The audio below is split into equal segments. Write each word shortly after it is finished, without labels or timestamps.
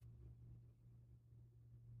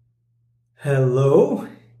Hello.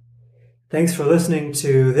 Thanks for listening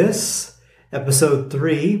to this, episode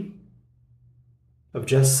 3 of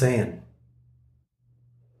Just Saying.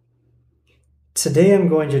 Today I'm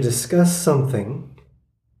going to discuss something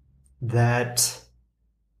that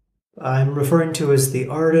I'm referring to as the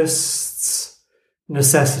artist's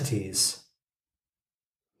necessities.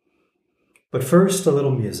 But first, a little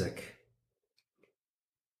music.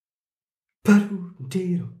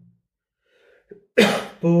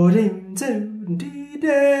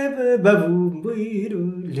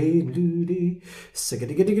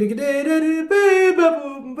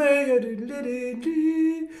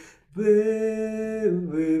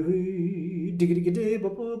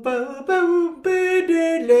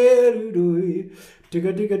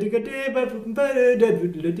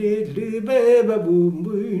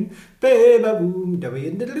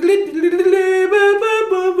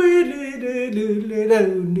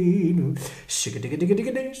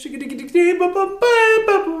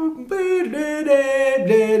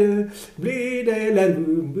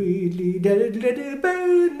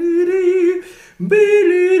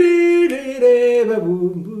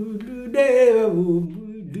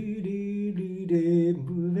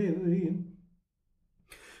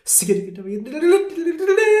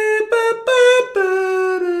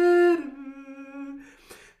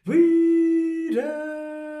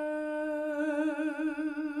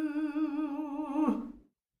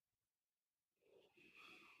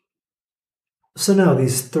 So now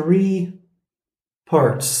these 3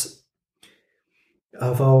 parts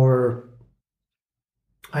of our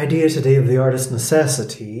idea today of the artist's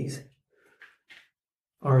necessities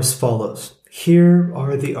are as follows. Here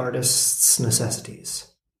are the artist's necessities.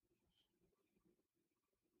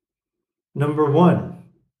 Number 1,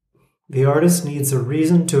 the artist needs a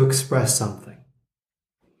reason to express something.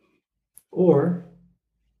 Or,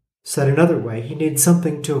 said another way, he needs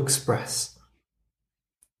something to express.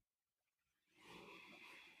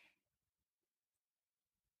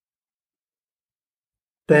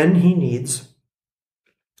 Then he needs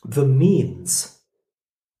the means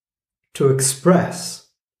to express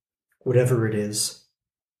whatever it is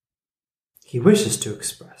he wishes to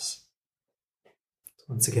express.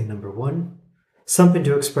 Once again, number 1, something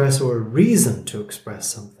to express or a reason to express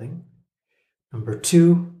something. Number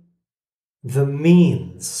 2, the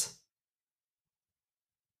means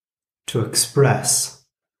to express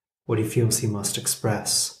what he feels he must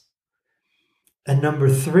express. And number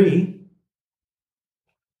 3,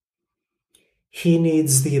 he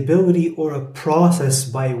needs the ability or a process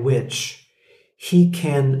by which he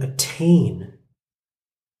can attain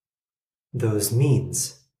those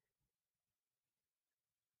means,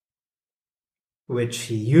 which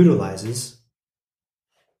he utilizes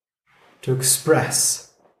to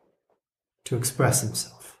express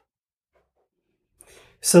himself.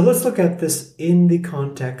 So let's look at this in the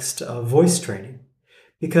context of voice training,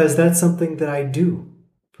 because that's something that I do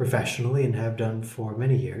professionally and have done for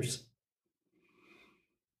many years.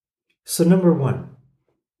 So number 1,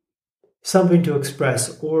 something to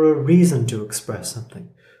express or a reason to express something.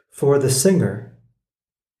 For the singer,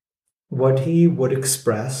 what he would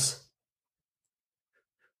express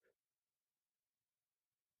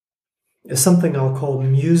is something I'll call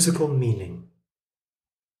musical meaning.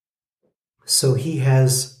 So he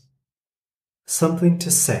has something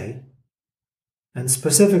to say, and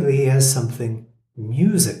specifically he has something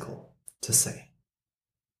musical to say.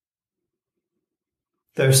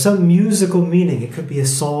 There's some musical meaning. It could be a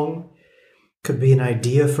song, could be an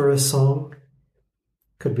idea for a song,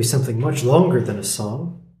 could be something much longer than a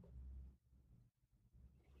song,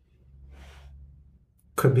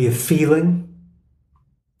 could be a feeling,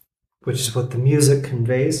 which is what the music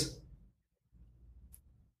conveys.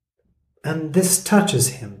 And this touches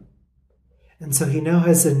him. And so he now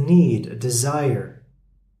has a need, a desire,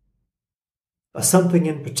 a something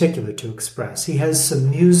in particular to express. He has some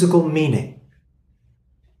musical meaning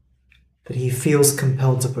that he feels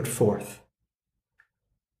compelled to put forth.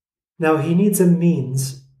 Now he needs a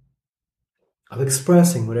means of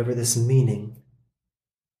expressing whatever this meaning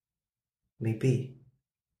may be.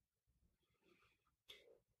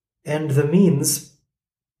 And the means,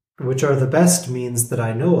 which are the best means that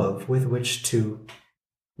I know of with which to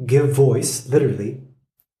give voice, literally,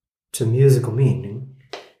 to musical meaning,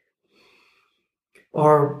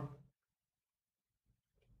 are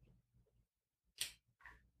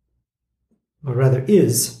or rather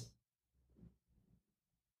is,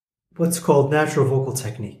 what's called natural vocal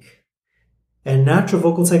technique. And natural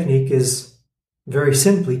vocal technique is very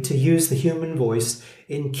simply to use the human voice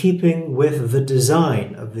in keeping with the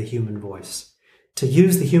design of the human voice. To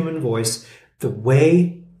use the human voice the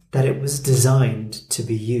way that it was designed to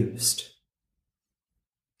be used.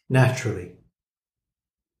 naturally.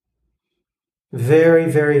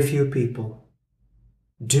 Very, very few people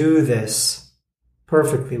do this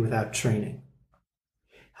perfectly without training.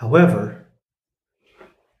 However,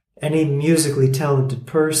 any musically talented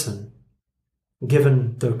person,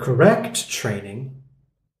 given the correct training,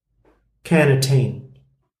 can attain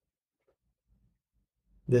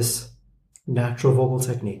this natural vocal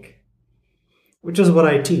technique, which is what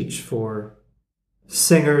I teach for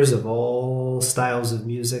singers of all styles of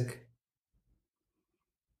music,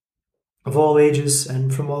 of all ages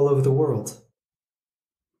and from all over the world.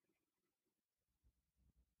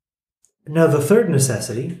 Now, the third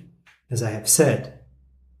necessity, as I have said,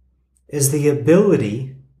 is the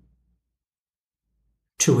ability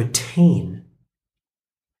to attain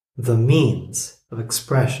the means of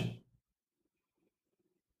expression.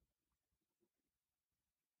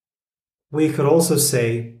 We could also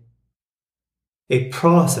say a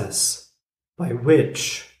process by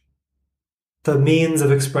which the means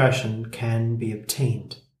of expression can be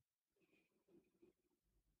obtained.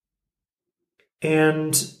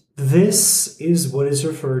 And this is what is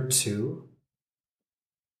referred to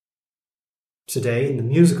today in the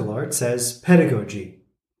musical arts as pedagogy.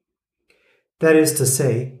 That is to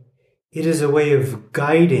say, it is a way of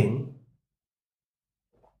guiding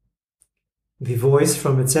the voice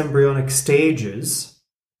from its embryonic stages,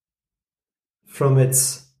 from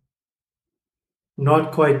its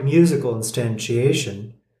not quite musical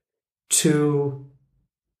instantiation, to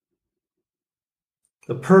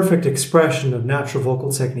the perfect expression of natural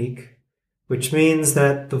vocal technique, which means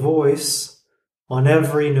that the voice, on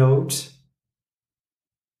every note,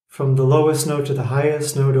 from the lowest note to the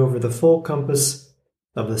highest note over the full compass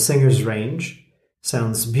of the singer's range,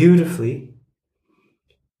 sounds beautifully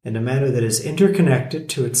in a manner that is interconnected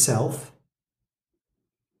to itself,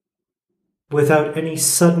 without any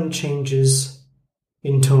sudden changes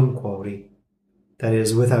in tone quality, that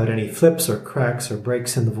is, without any flips or cracks or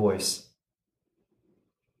breaks in the voice.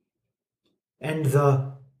 And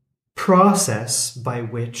the process by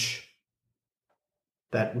which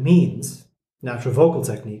that means natural vocal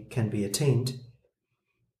technique can be attained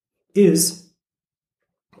is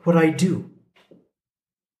what I do: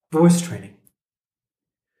 voice training.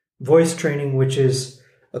 Voice training, which is,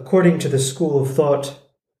 according to the school of thought,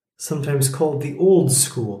 sometimes called the old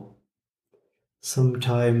school,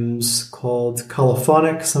 sometimes called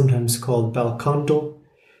colophonic, sometimes called bel canto,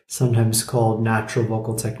 sometimes called natural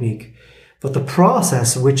vocal technique. But the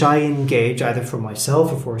process which I engage, either for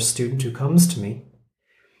myself or for a student who comes to me,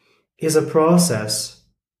 is a process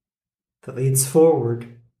that leads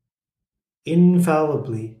forward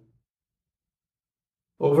infallibly,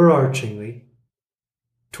 overarchingly,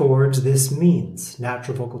 towards this means,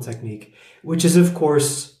 natural vocal technique, which is, of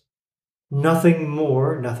course, nothing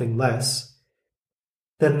more, nothing less,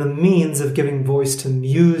 than the means of giving voice to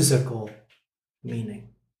musical meaning.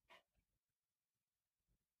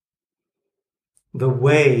 The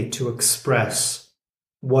way to express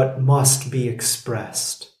what must be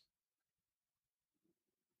expressed.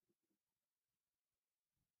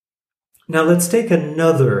 Now let's take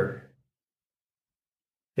another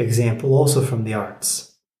example, also from the arts.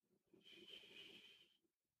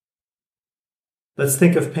 Let's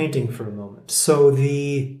think of painting for a moment. So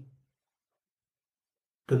the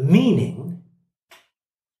meaning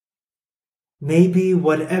may be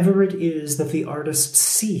whatever it is that the artist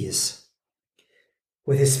sees,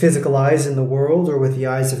 with his physical eyes in the world or with the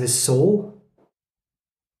eyes of his soul.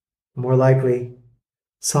 More likely,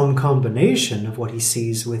 some combination of what he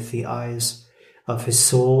sees with the eyes of his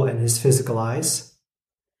soul and his physical eyes.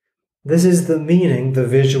 This is the meaning, the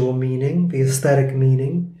visual meaning, the aesthetic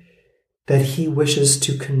meaning that he wishes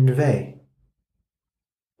to convey.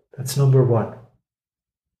 That's number one.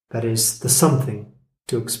 That is the something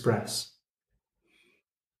to express.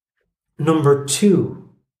 Number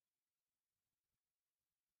two,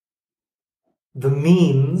 the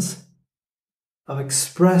means of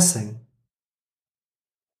expressing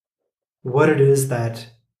what it is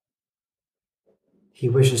that he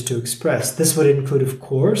wishes to express. This would include, of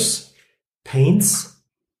course, paints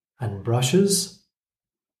and brushes.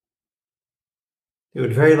 It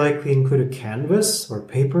would very likely include a canvas or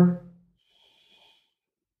paper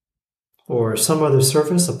or some other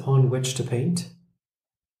surface upon which to paint.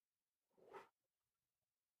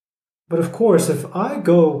 But of course, if I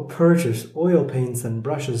go purchase oil paints and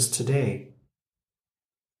brushes today,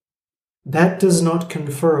 that does not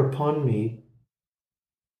confer upon me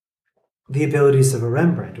the abilities of a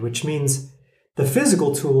Rembrandt, which means the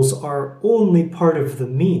physical tools are only part of the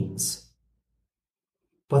means.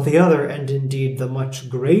 But the other, and indeed the much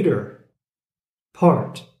greater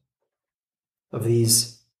part of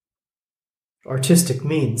these artistic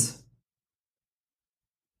means.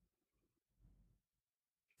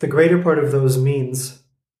 The greater part of those means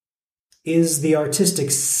is the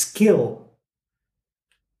artistic skill,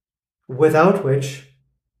 without which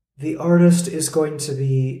the artist is going to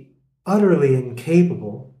be utterly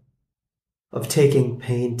incapable of taking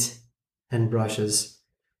paint and brushes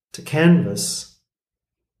to canvas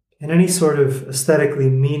in any sort of aesthetically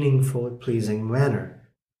meaningful or pleasing manner.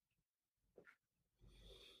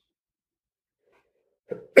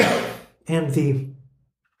 And the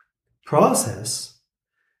process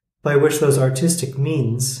by which those artistic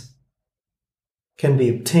means can be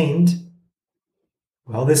obtained,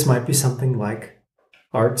 well, this might be something like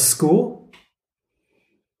art school,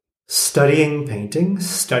 studying painting,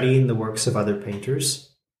 studying the works of other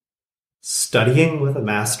painters, studying with a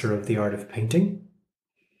master of the art of painting,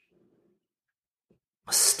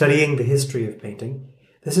 studying the history of painting.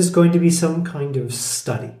 This is going to be some kind of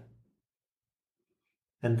study.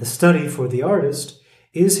 And the study for the artist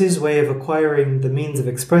is his way of acquiring the means of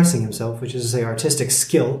expressing himself, which is to say artistic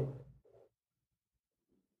skill,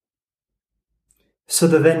 so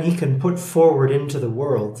that then he can put forward into the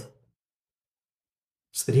world,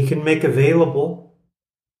 so that he can make available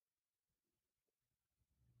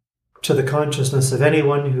to the consciousness of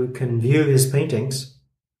anyone who can view his paintings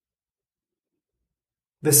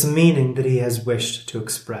this meaning that he has wished to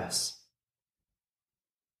express.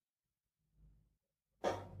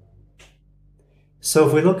 So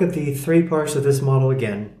if we look at the three parts of this model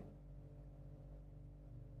again,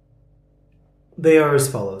 they are as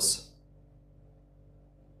follows.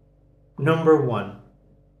 Number 1,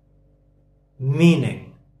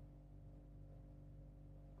 meaning.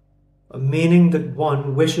 A meaning that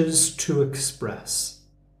one wishes to express.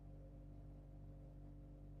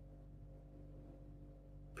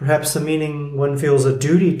 Perhaps a meaning one feels a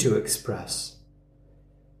duty to express.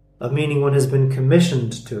 A meaning one has been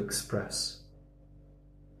commissioned to express.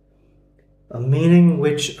 A meaning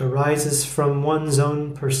which arises from one's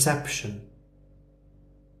own perception,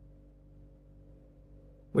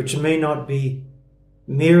 which may not be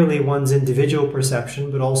merely one's individual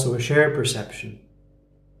perception, but also a shared perception.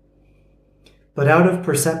 But out of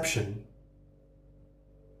perception,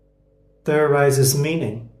 there arises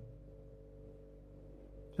meaning.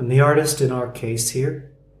 And the artist in our case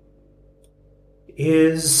here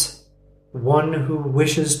is one who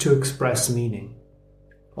wishes to express meaning.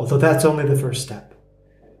 Although that's only the first step.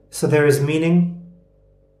 So there is meaning,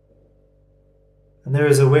 and there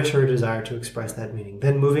is a wish or a desire to express that meaning.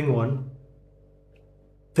 Then moving on,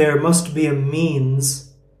 there must be a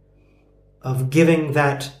means of giving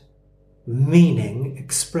that meaning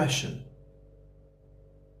expression.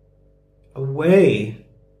 A way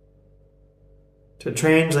to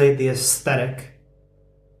translate the aesthetic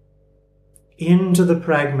into the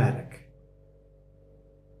pragmatic.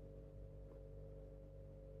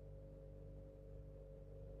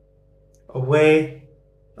 A way,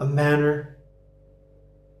 a manner,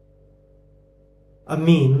 a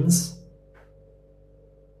means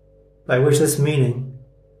by which this meaning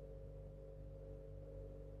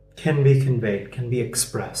can be conveyed, can be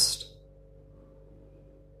expressed.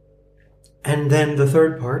 And then the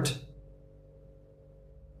third part,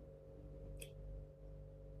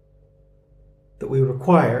 that we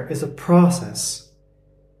require is a process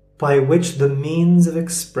by which the means of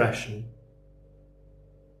expression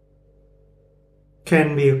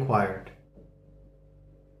can be acquired.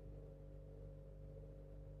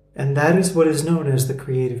 And that is what is known as the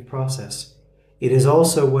creative process. It is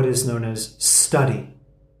also what is known as study,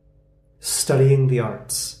 studying the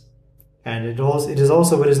arts. And it is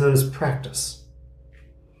also what is known as practice.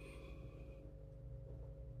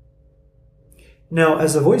 Now,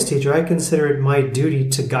 as a voice teacher, I consider it my duty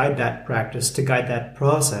to guide that practice, to guide that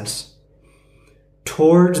process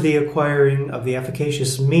towards the acquiring of the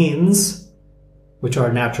efficacious means, which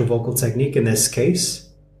are natural vocal technique in this case,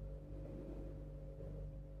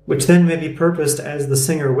 which then may be purposed as the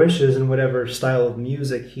singer wishes in whatever style of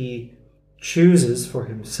music he chooses for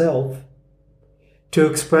himself, to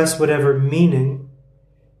express whatever meaning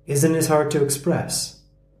is in his heart to express.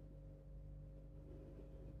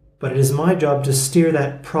 But it is my job to steer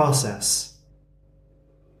that process,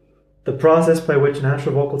 the process by which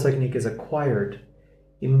natural vocal technique is acquired,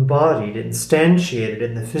 embodied, instantiated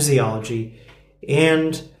in the physiology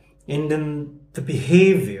and in the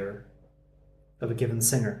behavior of a given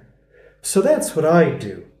singer. So that's what I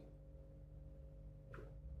do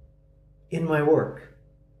in my work.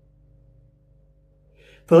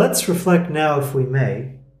 But let's reflect now, if we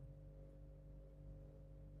may,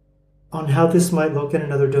 on how this might look in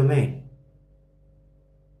another domain.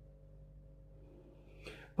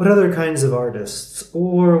 What other kinds of artists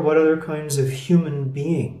or what other kinds of human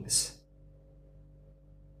beings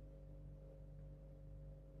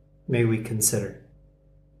may we consider?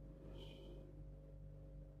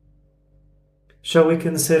 Shall we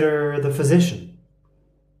consider the physician?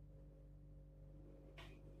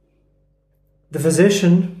 The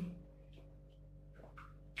physician,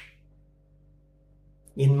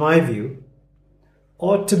 in my view,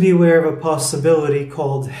 ought to be aware of a possibility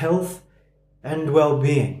called health and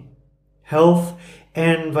well-being, health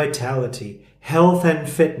and vitality, health and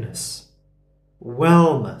fitness,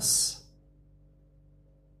 wellness.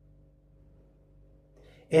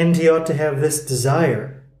 And he ought to have this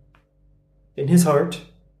desire in his heart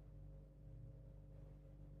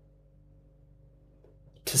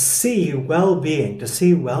to see well-being, to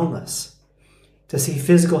see wellness, to see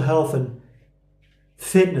physical health and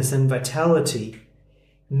fitness and vitality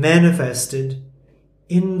manifested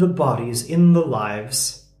in the bodies, in the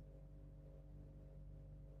lives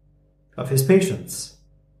of his patients.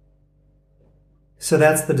 So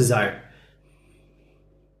that's the desire.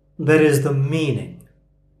 That is the meaning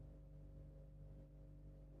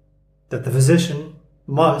that the physician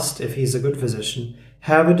must, if he's a good physician,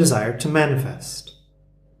 have a desire to manifest.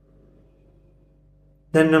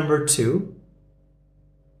 Then number 2,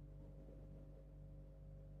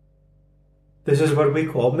 this is what we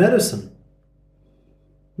call medicine.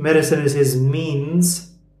 Medicine is his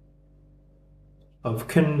means of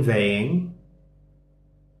conveying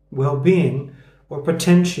well-being or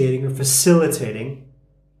potentiating or facilitating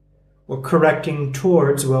or correcting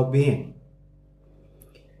towards well-being.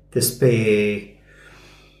 This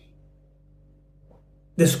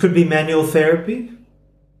could be manual therapy.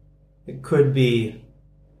 It could be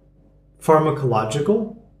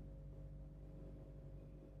pharmacological.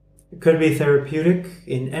 It could be therapeutic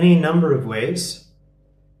in any number of ways.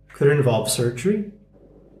 It could involve surgery.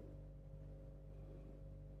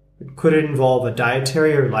 It could involve a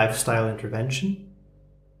dietary or lifestyle intervention.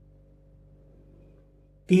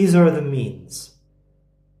 These are the means.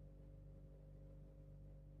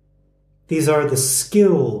 These are the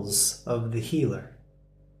skills of the healer,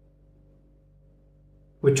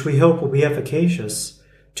 which we hope will be efficacious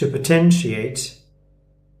to potentiate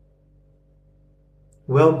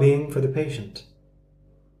well-being for the patient.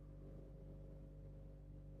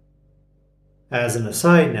 As an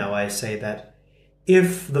aside now, I say that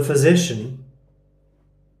if the physician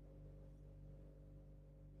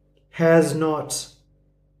has not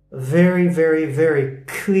a very, very, very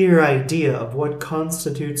clear idea of what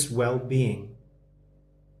constitutes well-being,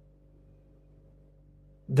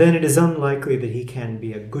 then it is unlikely that he can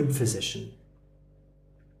be a good physician.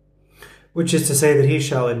 Which is to say that he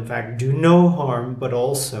shall in fact do no harm, but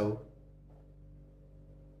also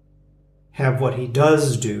have what he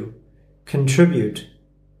does do contribute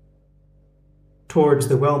towards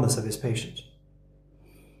the wellness of his patient.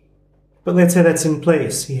 But let's say that's in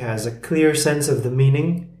place. He has a clear sense of the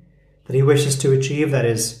meaning that he wishes to achieve, that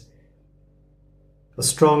is, a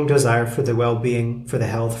strong desire for the well-being, for the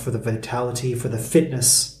health, for the vitality, for the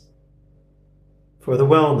fitness, for the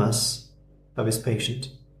wellness of his patient.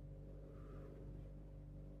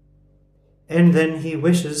 And then he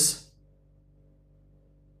wishes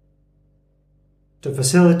to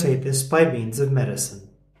facilitate this by means of medicine.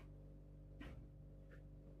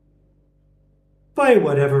 By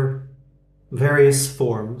whatever various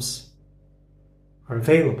forms are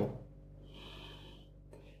available.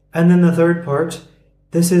 And then the third part,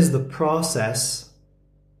 this is the process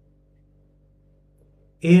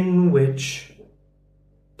in which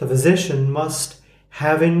the physician must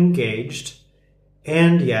have engaged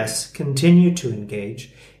and, yes, continue to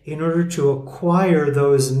engage in order to acquire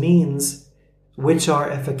those means which are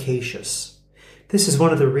efficacious. This is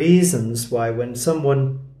one of the reasons why when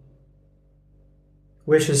someone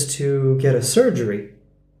wishes to get a surgery,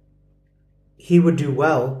 he would do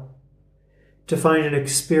well to find an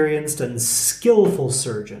experienced and skillful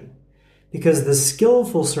surgeon, because the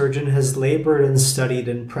skillful surgeon has labored and studied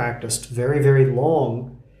and practiced very, very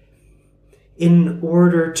long in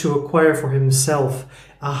order to acquire for himself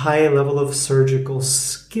a high level of surgical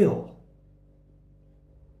skill.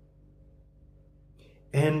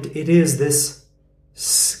 And it is this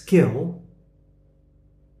skill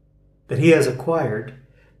that he has acquired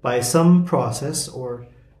by some process or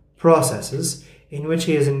processes in which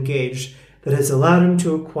he is engaged that has allowed him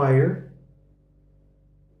to acquire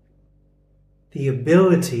the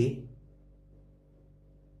ability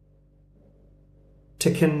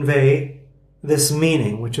to convey this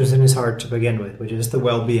meaning which was in his heart to begin with, which is the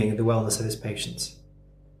well-being and the wellness of his patients.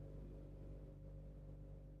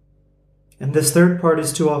 And this third part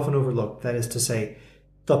is too often overlooked. That is to say,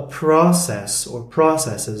 the process or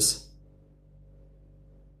processes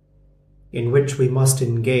in which we must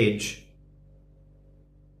engage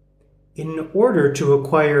in order to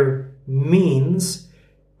acquire means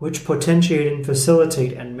which potentiate and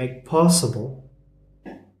facilitate and make possible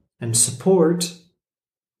and support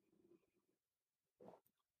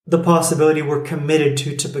the possibility we're committed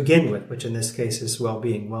to begin with, which in this case is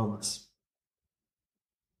well-being, wellness.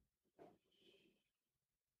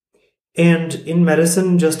 And in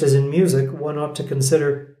medicine, just as in music, one ought to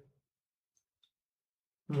consider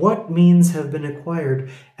what means have been acquired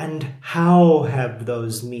and how have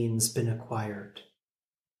those means been acquired.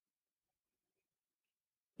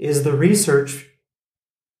 Is the research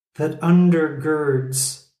that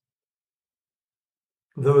undergirds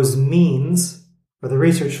those means, or the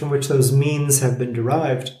research from which those means have been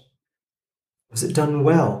derived, was it done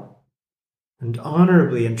well and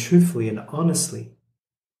honorably and truthfully and honestly?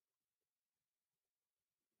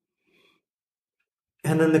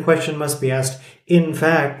 And then the question must be asked, in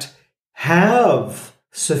fact, have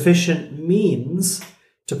sufficient means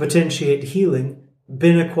to potentiate healing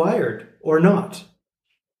been acquired or not?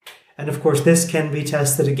 And of course, this can be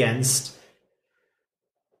tested against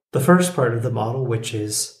the first part of the model, which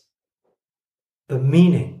is the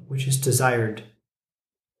meaning which is desired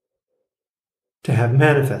to have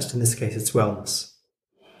manifest. In this case, it's wellness.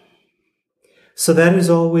 So that is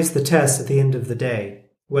always the test at the end of the day,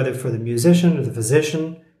 whether for the musician or the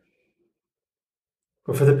physician,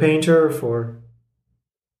 or for the painter, or for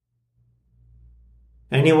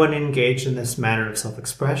anyone engaged in this manner of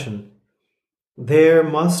self-expression. There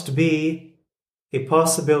must be a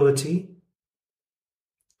possibility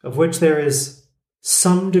of which there is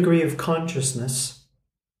some degree of consciousness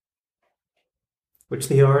which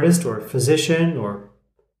the artist or physician or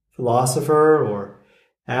philosopher or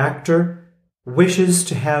actor wishes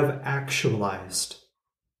to have actualized,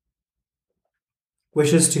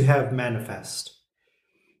 wishes to have manifest.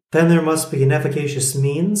 Then there must be an efficacious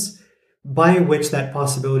means by which that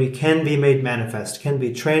possibility can be made manifest, can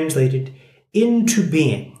be translated into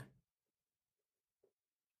being,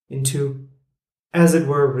 into, as it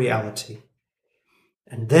were, reality.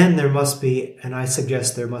 And then there must be, and I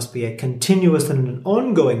suggest there must be, a continuous and an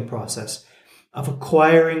ongoing process of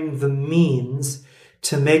acquiring the means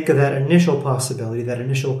to make that initial possibility, that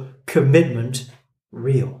initial commitment,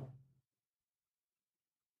 real.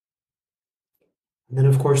 And then,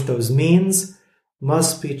 of course, those means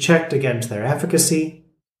must be checked against their efficacy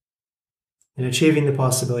in achieving the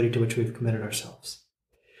possibility to which we've committed ourselves.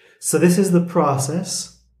 So this is the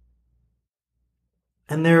process.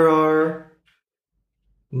 And there are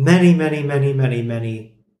many, many, many, many,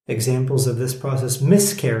 many examples of this process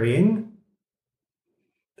miscarrying.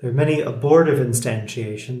 There are many abortive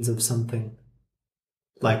instantiations of something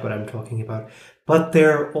like what I'm talking about. But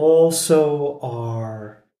there also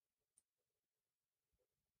are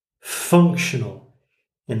functional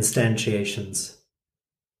instantiations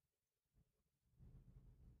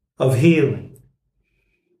of healing,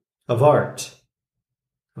 of art,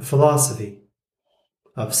 of philosophy,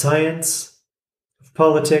 of science, of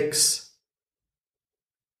politics,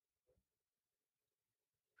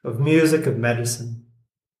 of music, of medicine,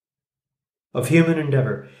 of human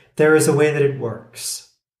endeavor. There is a way that it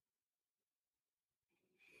works.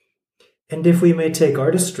 And if we may take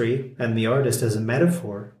artistry and the artist as a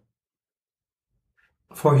metaphor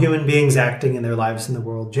for human beings acting in their lives in the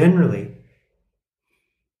world generally,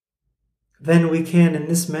 then we can, in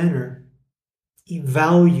this manner,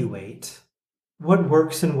 evaluate what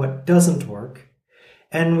works and what doesn't work,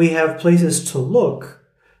 and we have places to look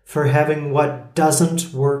for having what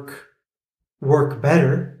doesn't work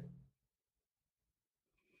better,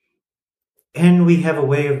 and we have a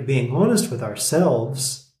way of being honest with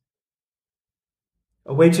ourselves,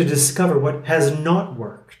 a way to discover what has not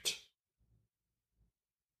worked,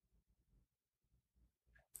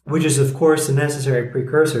 which is, of course, a necessary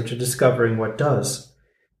precursor to discovering what does,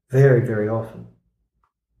 very, very often.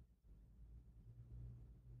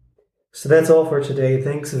 So that's all for today.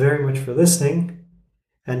 Thanks very much for listening.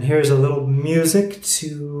 And here's a little music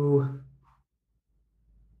to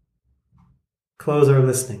close our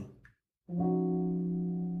listening.